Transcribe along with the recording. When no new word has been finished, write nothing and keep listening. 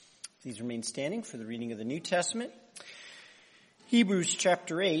Please remain standing for the reading of the New Testament. Hebrews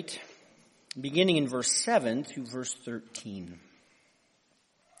chapter 8, beginning in verse 7 through verse 13.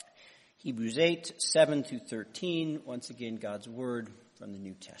 Hebrews 8, 7 through 13. Once again, God's Word from the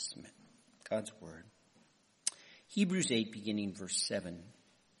New Testament. God's Word. Hebrews 8, beginning verse 7.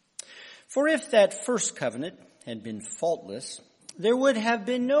 For if that first covenant had been faultless, there would have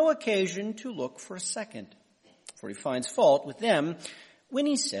been no occasion to look for a second. For he finds fault with them when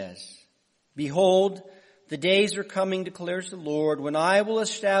he says, Behold, the days are coming, declares the Lord, when I will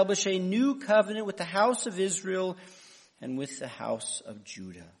establish a new covenant with the house of Israel and with the house of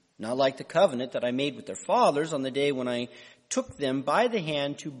Judah. Not like the covenant that I made with their fathers on the day when I took them by the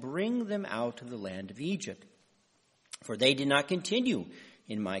hand to bring them out of the land of Egypt. For they did not continue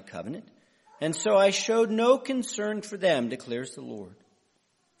in my covenant, and so I showed no concern for them, declares the Lord.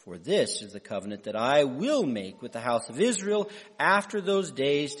 For this is the covenant that I will make with the house of Israel after those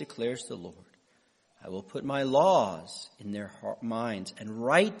days, declares the Lord. I will put my laws in their minds and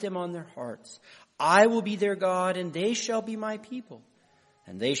write them on their hearts. I will be their God, and they shall be my people.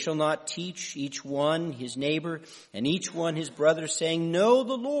 And they shall not teach each one his neighbor and each one his brother, saying, Know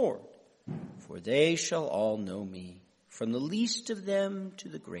the Lord, for they shall all know me, from the least of them to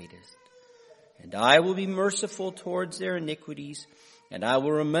the greatest. And I will be merciful towards their iniquities, and I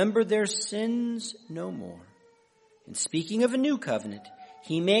will remember their sins no more. In speaking of a new covenant,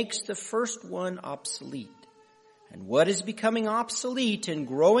 he makes the first one obsolete. And what is becoming obsolete and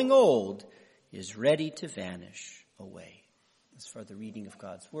growing old is ready to vanish away. As for the reading of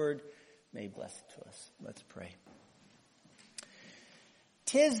God's word, may it bless it to us. Let's pray.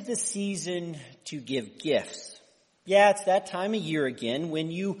 'Tis the season to give gifts. Yeah, it's that time of year again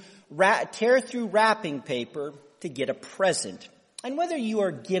when you tear through wrapping paper to get a present. And whether you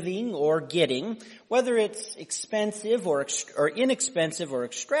are giving or getting, whether it's expensive or inexpensive or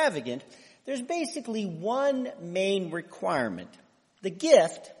extravagant, there's basically one main requirement. The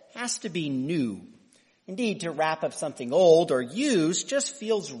gift has to be new. Indeed, to wrap up something old or used just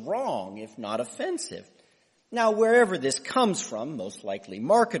feels wrong, if not offensive. Now, wherever this comes from, most likely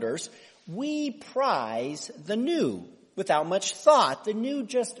marketers, we prize the new. Without much thought, the new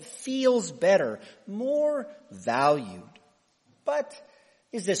just feels better, more valued. But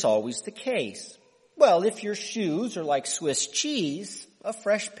is this always the case? Well, if your shoes are like Swiss cheese, a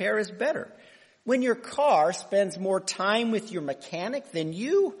fresh pair is better. When your car spends more time with your mechanic than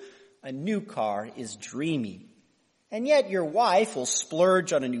you, a new car is dreamy. And yet your wife will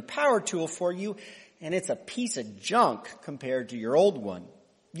splurge on a new power tool for you, and it's a piece of junk compared to your old one.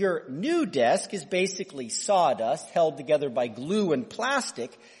 Your new desk is basically sawdust held together by glue and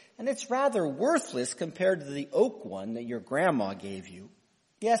plastic, and it's rather worthless compared to the oak one that your grandma gave you.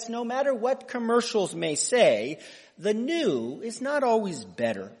 Yes, no matter what commercials may say, the new is not always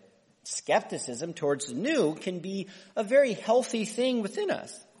better. Skepticism towards the new can be a very healthy thing within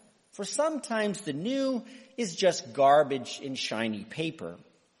us. For sometimes the new is just garbage in shiny paper.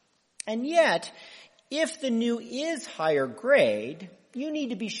 And yet, if the new is higher grade, you need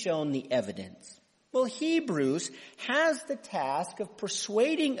to be shown the evidence. Well, Hebrews has the task of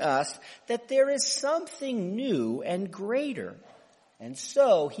persuading us that there is something new and greater. And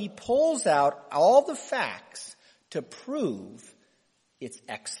so he pulls out all the facts to prove its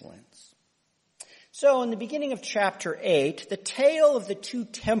excellence. So in the beginning of chapter 8, the tale of the two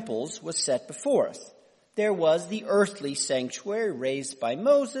temples was set before us. There was the earthly sanctuary raised by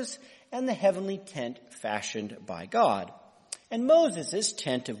Moses and the heavenly tent fashioned by God. And Moses'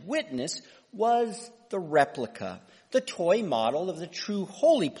 tent of witness was the replica, the toy model of the true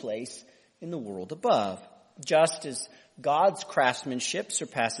holy place in the world above. Just as God's craftsmanship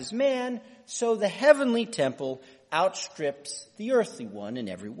surpasses man, so the heavenly temple outstrips the earthly one in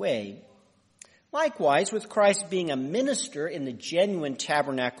every way. Likewise, with Christ being a minister in the genuine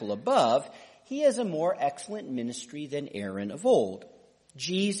tabernacle above, he has a more excellent ministry than Aaron of old.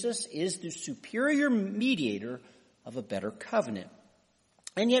 Jesus is the superior mediator of a better covenant.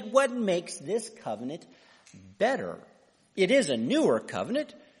 And yet what makes this covenant better? It is a newer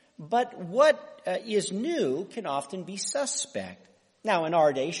covenant, but what is new can often be suspect. Now, in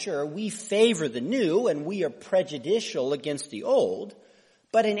our day, sure, we favor the new and we are prejudicial against the old,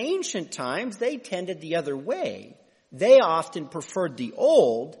 but in ancient times, they tended the other way. They often preferred the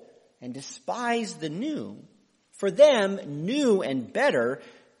old and despised the new. For them, new and better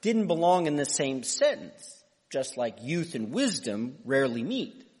didn't belong in the same sentence, just like youth and wisdom rarely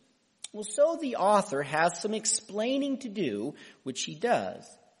meet. Well, so the author has some explaining to do, which he does.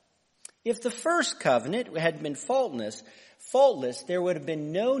 If the first covenant had been faultless, there would have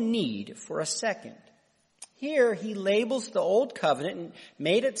been no need for a second. Here he labels the old covenant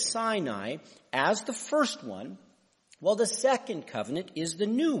made at Sinai as the first one, while the second covenant is the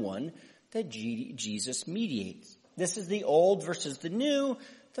new one that Jesus mediates. This is the old versus the new,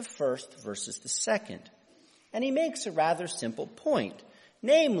 the first versus the second. And he makes a rather simple point.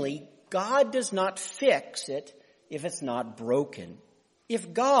 Namely, God does not fix it if it's not broken.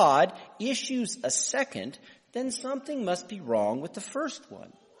 If God issues a second, then something must be wrong with the first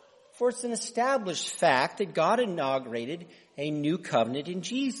one. For it's an established fact that God inaugurated a new covenant in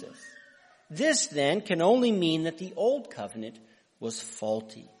Jesus. This then can only mean that the old covenant was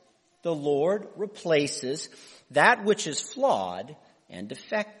faulty. The Lord replaces that which is flawed and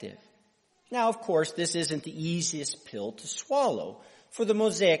defective. Now, of course, this isn't the easiest pill to swallow, for the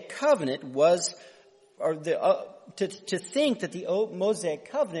Mosaic covenant was, to think that the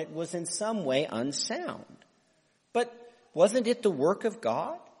Mosaic covenant was in some way unsound. But wasn't it the work of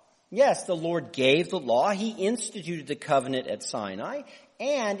God? Yes, the Lord gave the law. He instituted the covenant at Sinai,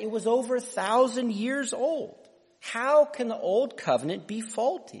 and it was over 1,000 years old. How can the old covenant be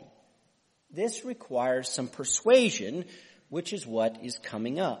faulty? This requires some persuasion, which is what is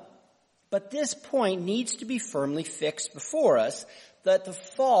coming up. But this point needs to be firmly fixed before us, that the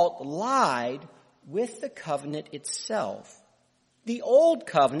fault lied with the covenant itself. The old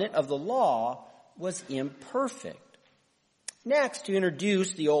covenant of the law was imperfect. Next, to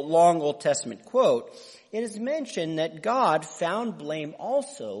introduce the long Old Testament quote, it is mentioned that God found blame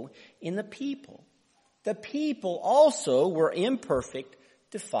also in the people. The people also were imperfect,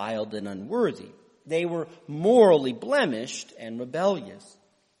 defiled, and unworthy. They were morally blemished and rebellious.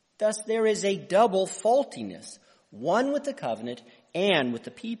 Thus, there is a double faultiness, one with the covenant and with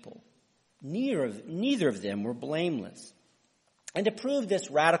the people. Neither of them were blameless. And to prove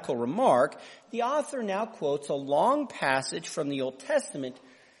this radical remark, the author now quotes a long passage from the Old Testament,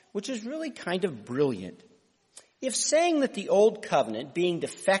 which is really kind of brilliant. If saying that the Old Covenant, being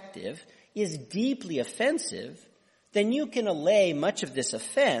defective, is deeply offensive, then you can allay much of this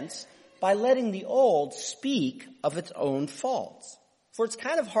offense by letting the Old speak of its own faults. For it's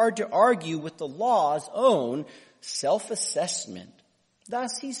kind of hard to argue with the law's own self-assessment.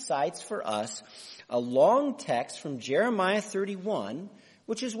 Thus, he cites for us a long text from Jeremiah 31,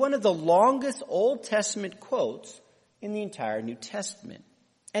 which is one of the longest Old Testament quotes in the entire New Testament.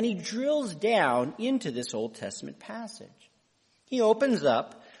 And he drills down into this Old Testament passage. He opens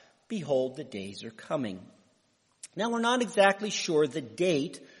up, "Behold, the days are coming." Now, we're not exactly sure the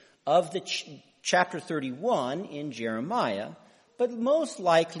date of the chapter 31 in Jeremiah, but most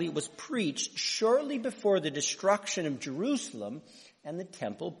likely it was preached shortly before the destruction of Jerusalem and the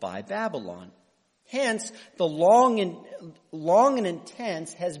temple by Babylon. Hence, the long and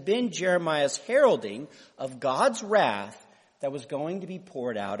intense has been Jeremiah's heralding of God's wrath that was going to be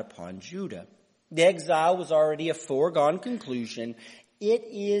poured out upon Judah. The exile was already a foregone conclusion.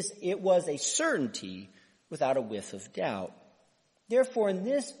 It was a certainty without a whiff of doubt. Therefore, in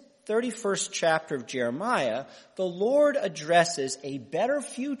this 31st chapter of Jeremiah, the Lord addresses a better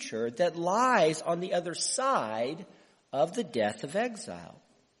future that lies on the other side of the death of exile.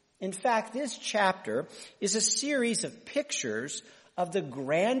 In fact, this chapter is a series of pictures of the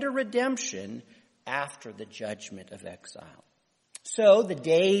grander redemption after the judgment of exile. So the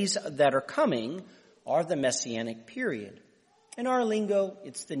days that are coming are the Messianic period. In our lingo,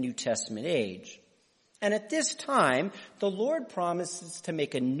 it's the New Testament age. And at this time, the Lord promises to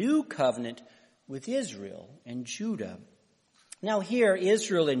make a new covenant with Israel and Judah. Now here,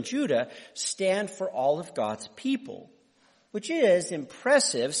 Israel and Judah stand for all of God's people, which is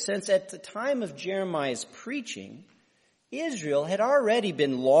impressive since at the time of Jeremiah's preaching, Israel had already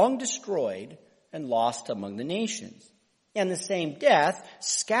been long destroyed and lost among the nations. And the same death,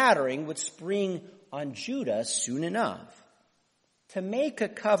 scattering, would spring on Judah soon enough. To make a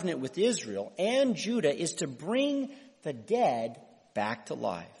covenant with Israel and Judah is to bring the dead back to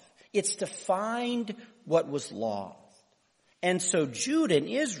life. It's to find what was lost. And so Judah and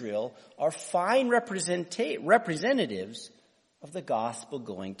Israel are fine representatives of the gospel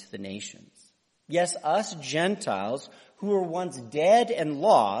going to the nations. Yes, us Gentiles who were once dead and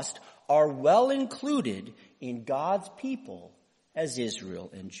lost are well included in God's people as Israel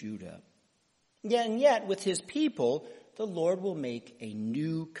and Judah. And yet, with his people, the Lord will make a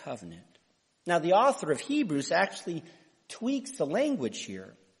new covenant. Now, the author of Hebrews actually tweaks the language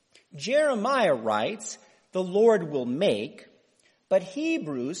here. Jeremiah writes, "The Lord will make," but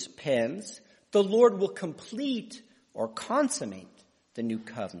Hebrews pens, "The Lord will complete or consummate the new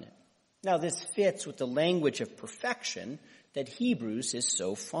covenant." Now, this fits with the language of perfection that Hebrews is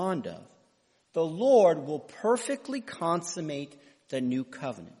so fond of. The Lord will perfectly consummate the new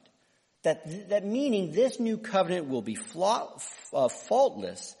covenant. That meaning this new covenant will be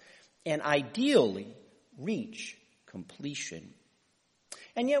faultless and ideally reach completion.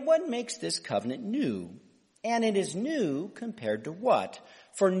 And yet what makes this covenant new? And it is new compared to what?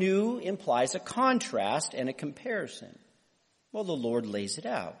 For new implies a contrast and a comparison. Well, the Lord lays it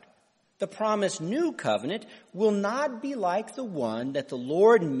out. The promised new covenant will not be like the one that the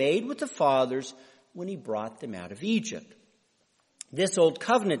Lord made with the fathers when he brought them out of Egypt. This old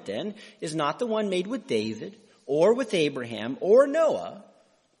covenant, then, is not the one made with David or with Abraham or Noah,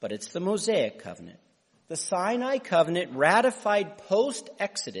 but it's the Mosaic covenant. The Sinai covenant, ratified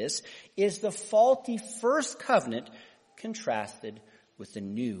post-Exodus, is the faulty first covenant contrasted with the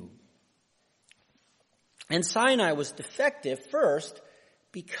new. And Sinai was defective first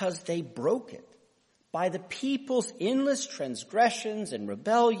because they broke it. By the people's endless transgressions and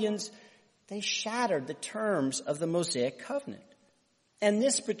rebellions, they shattered the terms of the Mosaic covenant. And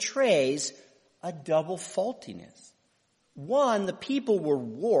this betrays a double faultiness. One, the people were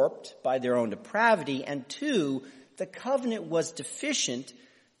warped by their own depravity, and two, the covenant was deficient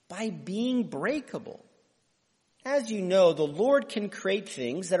by being breakable. As you know, the Lord can create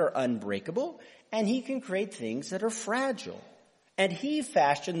things that are unbreakable, and he can create things that are fragile. And he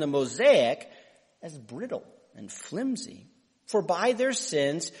fashioned the Mosaic as brittle and flimsy. For by their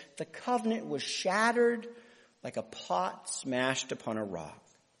sins, the covenant was shattered like a pot smashed upon a rock.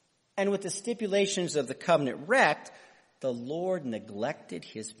 And with the stipulations of the covenant wrecked, the Lord neglected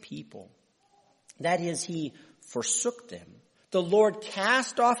his people. That is, he forsook them. The Lord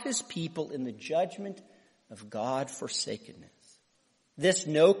cast off his people in the judgment of God-forsakenness. This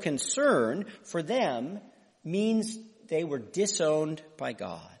no concern for them means they were disowned by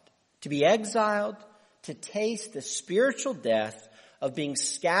God, to be exiled, to taste the spiritual death of being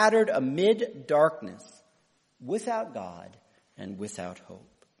scattered amid darkness, without God and without hope.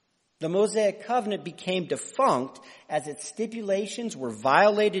 The Mosaic covenant became defunct as its stipulations were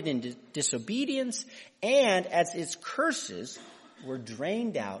violated in disobedience and as its curses were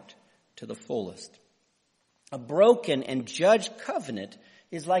drained out to the fullest. A broken and judged covenant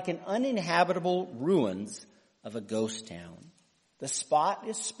is like an uninhabitable ruins of a ghost town. The spot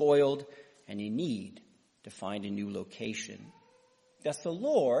is spoiled and you need to find a new location. Thus the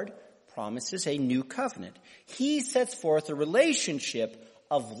Lord promises a new covenant. He sets forth a relationship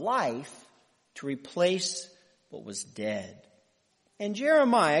of life to replace what was dead. And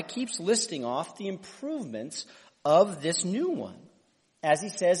Jeremiah keeps listing off the improvements of this new one. As he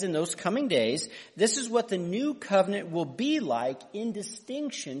says, in those coming days, this is what the new covenant will be like in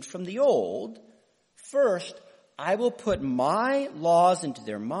distinction from the old. First, I will put my laws into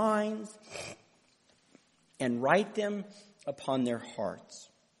their minds and write them upon their hearts.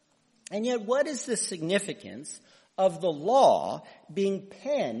 And yet, what is the significance of the law being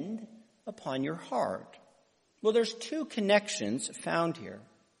penned upon your heart? Well, there's two connections found here.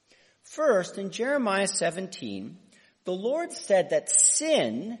 First, in Jeremiah 17, the Lord said that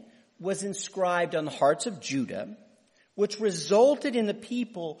sin was inscribed on the hearts of Judah, which resulted in the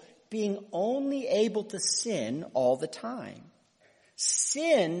people being only able to sin all the time.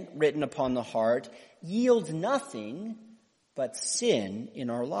 Sin written upon the heart yields nothing but sin in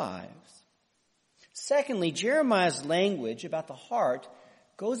our lives. Secondly, Jeremiah's language about the heart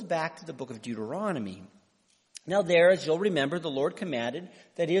goes back to the book of Deuteronomy. Now there, as you'll remember, the Lord commanded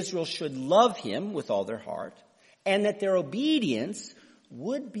that Israel should love him with all their heart, and that their obedience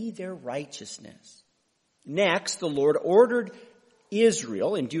would be their righteousness. Next, the Lord ordered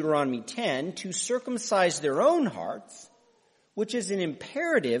Israel in Deuteronomy 10 to circumcise their own hearts, which is an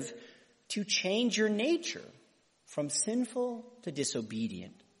imperative to change your nature from sinful to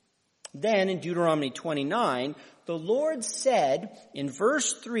disobedient. Then in Deuteronomy 29, the Lord said in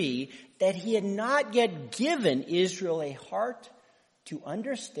verse 3 that he had not yet given Israel a heart to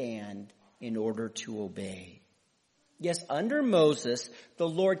understand in order to obey. Yes, under Moses, the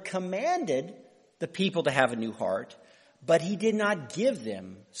Lord commanded the people to have a new heart, but he did not give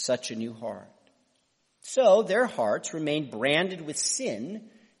them such a new heart. So their hearts remained branded with sin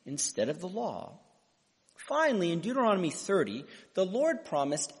instead of the law. Finally, in Deuteronomy 30, the Lord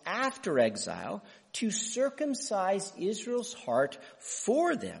promised after exile to circumcise Israel's heart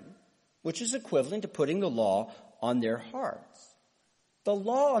for them, which is equivalent to putting the law on their hearts. The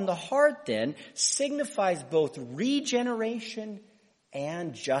law on the heart, then, signifies both regeneration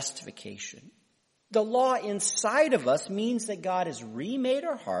and justification. The law inside of us means that God has remade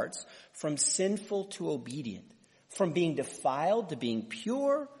our hearts from sinful to obedient, from being defiled to being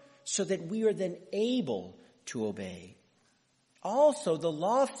pure, so that we are then able to obey. Also, the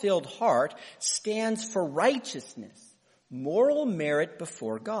law-filled heart stands for righteousness, moral merit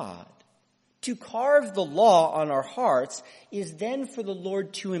before God. To carve the law on our hearts is then for the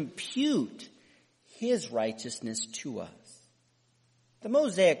Lord to impute his righteousness to us. The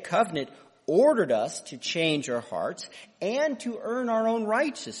Mosaic covenant ordered us to change our hearts and to earn our own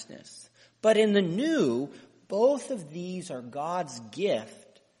righteousness. But in the new, both of these are God's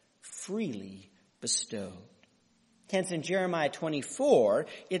gift, freely bestowed. Hence in Jeremiah 24,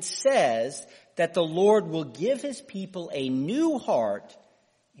 it says that the Lord will give his people a new heart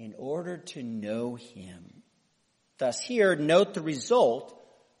in order to know him. Thus here, note the result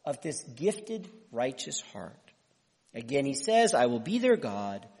of this gifted, righteous heart. Again, he says, I will be their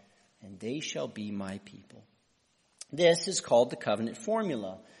God, and they shall be my people. This is called the covenant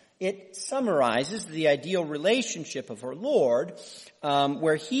formula. It summarizes the ideal relationship of our Lord,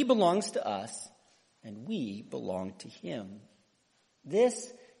 where he belongs to us and we belong to him.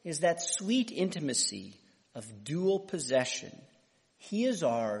 This is that sweet intimacy of dual possession. He is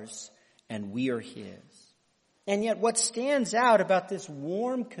ours and we are his. And yet what stands out about this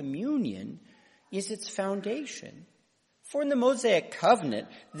warm communion is its foundation. For in the Mosaic covenant,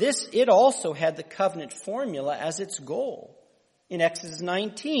 it also had the covenant formula as its goal. In Exodus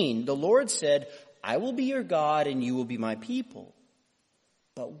 19, the Lord said, I will be your God and you will be my people.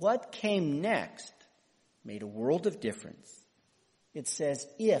 But what came next made a world of difference. It says,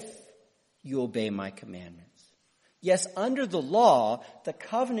 if you obey my commandments. Yes, under the law, the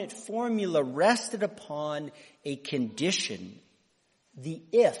covenant formula rested upon a condition, the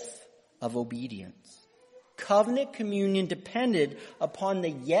if of obedience. Covenant communion depended upon the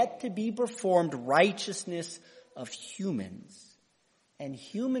yet-to-be-performed righteousness of humans. And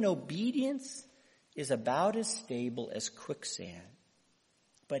human obedience is about as stable as quicksand.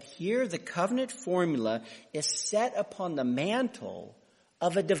 But here the covenant formula is set upon the mantle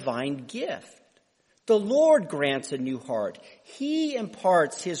of a divine gift. The Lord grants a new heart. He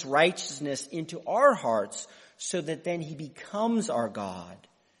imparts his righteousness into our hearts so that then he becomes our God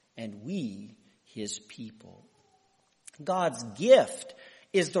and we his people. God's gift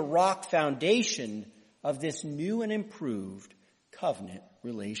is the rock foundation of this new and improved covenant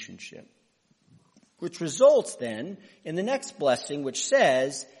relationship. Which results then in the next blessing, which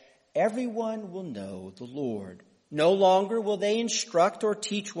says, everyone will know the Lord. No longer will they instruct or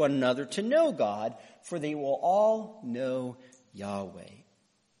teach one another to know God, for they will all know Yahweh.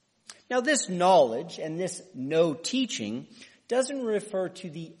 Now this knowledge and this no teaching doesn't refer to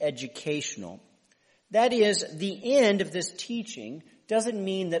the educational. That is, the end of this teaching doesn't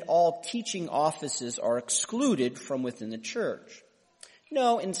mean that all teaching offices are excluded from within the church.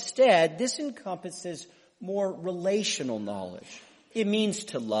 No, instead, this encompasses more relational knowledge. It means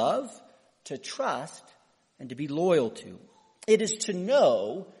to love, to trust, and to be loyal to. It is to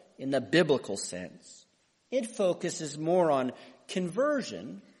know in the biblical sense. It focuses more on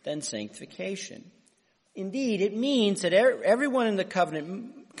conversion than sanctification. Indeed, it means that everyone in the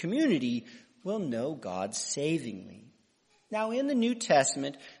covenant community will know God savingly. Now, in the New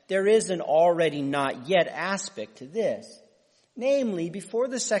Testament, there is an already not yet aspect to this. Namely, before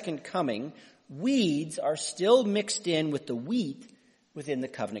the second coming, weeds are still mixed in with the wheat within the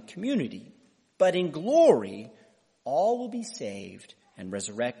covenant community. But in glory, all will be saved and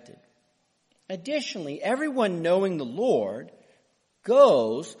resurrected. Additionally, everyone knowing the Lord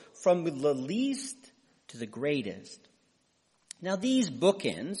goes from the least to the greatest. Now, these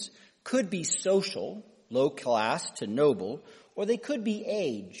bookends could be social, low class to noble, or they could be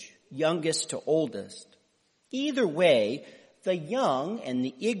age, youngest to oldest. Either way, the young and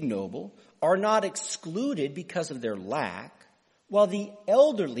the ignoble are not excluded because of their lack, while the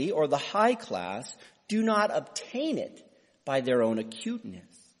elderly or the high class do not obtain it by their own acuteness.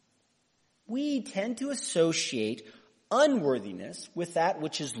 We tend to associate unworthiness with that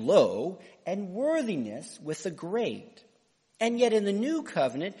which is low and worthiness with the great. And yet in the new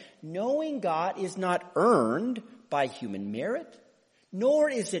covenant, knowing God is not earned by human merit, nor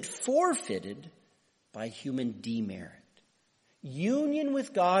is it forfeited by human demerit. Union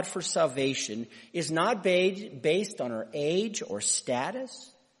with God for salvation is not based on our age or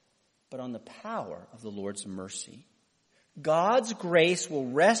status, but on the power of the Lord's mercy. God's grace will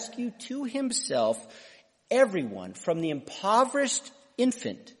rescue to himself everyone from the impoverished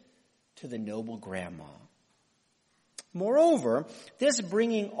infant to the noble grandma. Moreover, this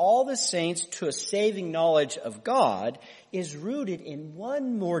bringing all the saints to a saving knowledge of God is rooted in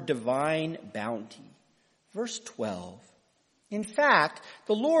one more divine bounty. Verse 12. In fact,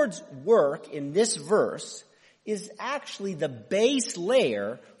 the Lord's work in this verse is actually the base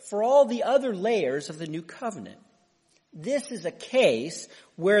layer for all the other layers of the new covenant. This is a case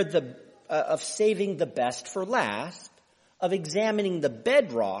where of saving the best for last, of examining the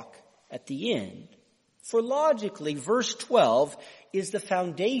bedrock at the end. For logically, verse 12 is the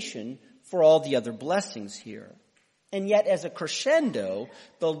foundation for all the other blessings here. And yet, as a crescendo,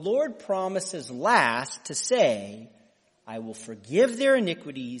 the Lord promises last to say, I will forgive their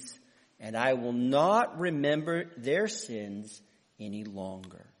iniquities, and I will not remember their sins any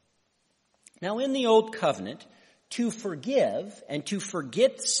longer. Now, in the Old Covenant, to forgive and to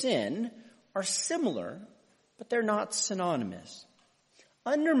forget sin are similar, but they're not synonymous.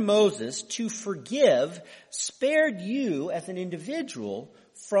 Under Moses, to forgive spared you as an individual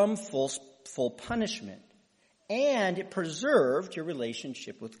from full punishment, and it preserved your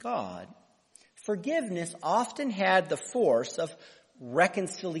relationship with God. Forgiveness often had the force of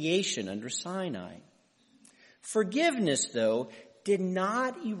reconciliation under Sinai. Forgiveness, though, did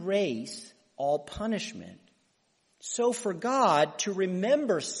not erase all punishment. So for God to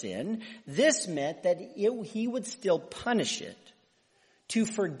remember sin, this meant that he would still punish it. To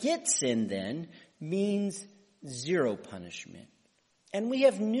forget sin, then, means zero punishment. And we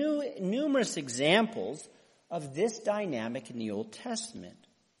have numerous examples of this dynamic in the Old Testament.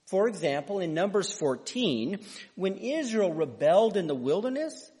 For example, in Numbers 14, when Israel rebelled in the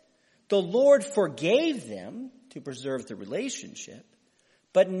wilderness, the Lord forgave them to preserve the relationship.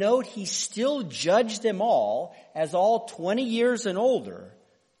 But note, he still judged them all as all 20 years and older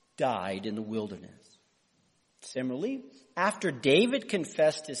died in the wilderness. Similarly, after David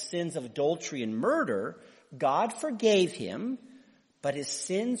confessed his sins of adultery and murder, God forgave him, but his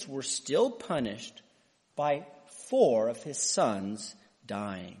sins were still punished by 4 of his sons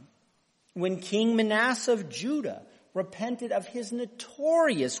dying. When King Manasseh of Judah repented of his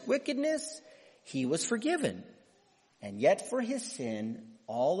notorious wickedness, he was forgiven. And yet for his sin,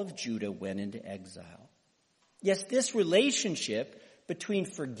 all of Judah went into exile. Yes, this relationship between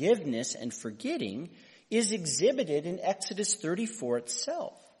forgiveness and forgetting is exhibited in Exodus 34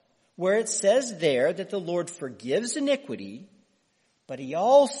 itself, where it says there that the Lord forgives iniquity, but he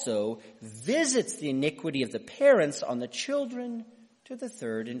also visits the iniquity of the parents on the children to the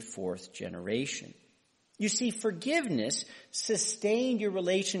 3rd and 4th generation. You see, forgiveness sustained your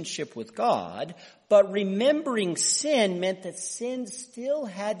relationship with God, but remembering sin meant that sin still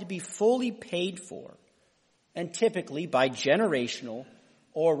had to be fully paid for, and typically by generational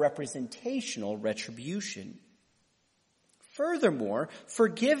or representational retribution. Furthermore,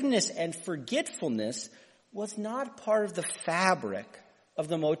 forgiveness and forgetfulness was not part of the fabric of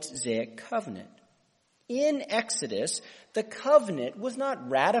the Mosaic covenant. In Exodus, the covenant was not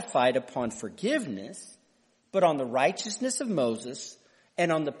ratified upon forgiveness, but on the righteousness of Moses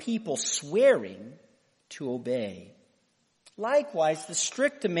and on the people swearing to obey. Likewise, the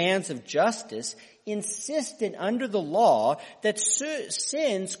strict demands of justice insisted under the law that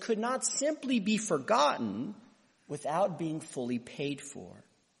sins could not simply be forgotten without being fully paid for.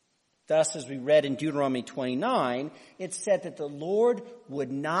 Thus, as we read in Deuteronomy 29, it said that the Lord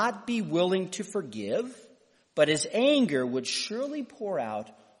would not be willing to forgive, but his anger would surely pour out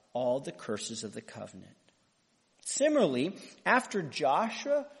all the curses of the covenant. Similarly, after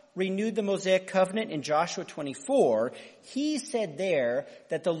Joshua renewed the Mosaic covenant in Joshua 24, he said there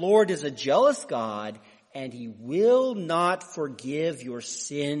that the Lord is a jealous God and he will not forgive your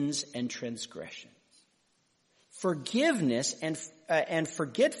sins and transgressions. Forgiveness and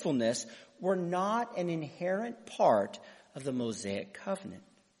forgetfulness were not an inherent part of the Mosaic covenant,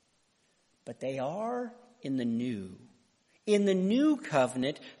 but they are in the new. In the new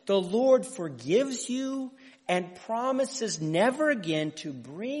covenant, the Lord forgives you and promises never again to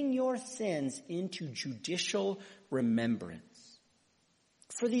bring your sins into judicial remembrance.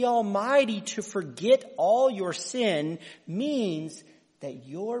 For the Almighty to forget all your sin means that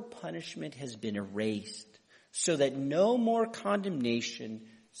your punishment has been erased, so that no more condemnation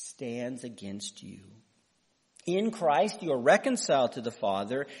stands against you. In Christ, you are reconciled to the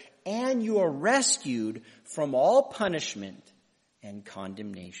Father, and you are rescued from all punishment and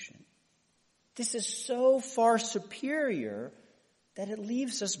condemnation. This is so far superior that it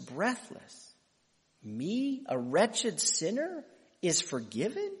leaves us breathless. Me, a wretched sinner, is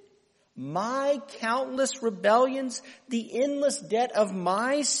forgiven? My countless rebellions, the endless debt of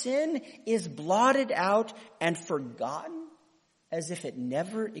my sin is blotted out and forgotten as if it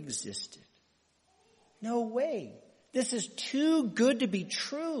never existed. No way. This is too good to be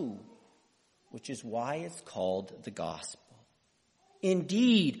true, which is why it's called the gospel.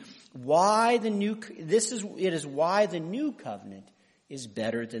 Indeed, it is why the new covenant is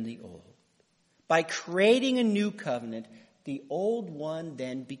better than the old. By creating a new covenant, the old one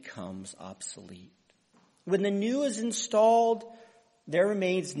then becomes obsolete. When the new is installed, there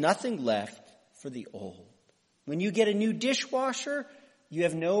remains nothing left for the old. When you get a new dishwasher, you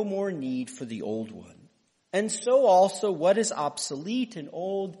have no more need for the old one. And so also what is obsolete and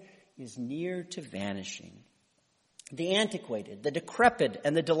old is near to vanishing. The antiquated, the decrepit,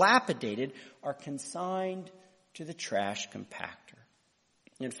 and the dilapidated are consigned to the trash compactor.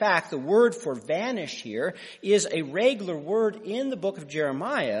 In fact, the word for vanish here is a regular word in the book of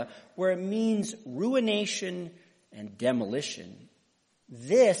Jeremiah where it means ruination and demolition.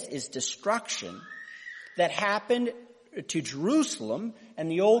 This is destruction that happened to Jerusalem and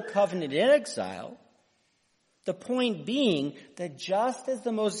the Old Covenant in exile. The point being that just as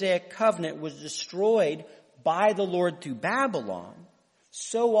the Mosaic covenant was destroyed by the Lord through Babylon,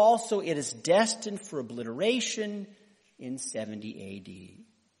 so also it is destined for obliteration in 70 A.D.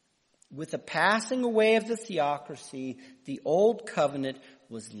 With the passing away of the theocracy, the Old Covenant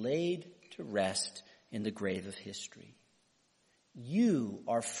was laid to rest in the grave of history. You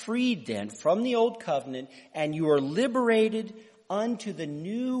are freed then from the Old Covenant, and you are liberated unto the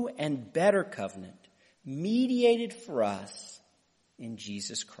new and better covenant, mediated for us in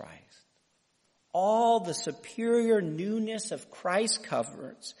Jesus Christ. All the superior newness of Christ's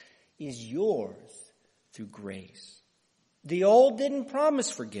covenants is yours through grace. The old didn't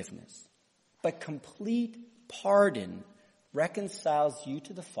promise forgiveness, but complete pardon reconciles you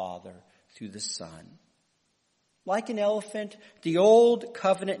to the Father through the Son. Like an elephant, the old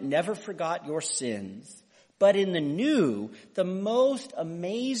covenant never forgot your sins, but in the new, the most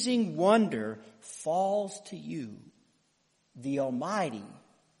amazing wonder falls to you. The Almighty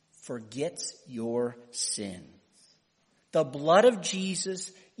forgets your sins. The blood of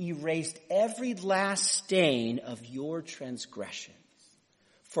Jesus erased every last stain of your transgressions.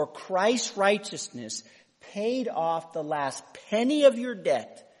 For Christ's righteousness paid off the last penny of your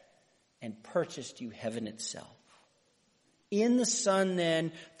debt and purchased you heaven itself. In the Son,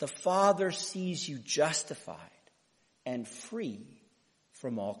 then, the Father sees you justified and free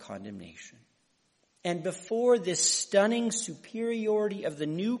from all condemnation. And before this stunning superiority of the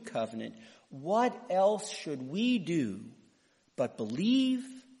new covenant, what else should we do but believe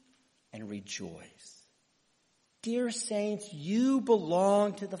and rejoice? Dear saints, you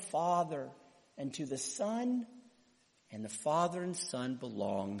belong to the Father and to the Son, and the Father and Son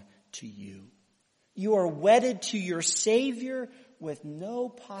belong to you. You are wedded to your Savior with no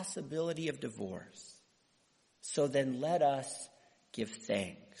possibility of divorce. So then let us give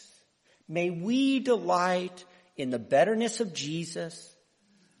thanks. May we delight in the betterness of Jesus,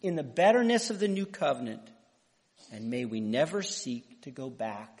 in the betterness of the new covenant, and may we never seek to go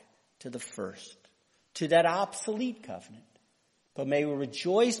back to the first, to that obsolete covenant. But may we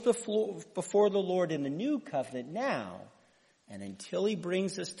rejoice before the Lord in the new covenant now and until he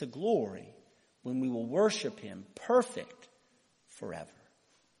brings us to glory, when we will worship him perfect forever.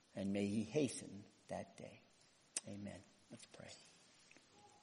 And may he hasten that day. Amen.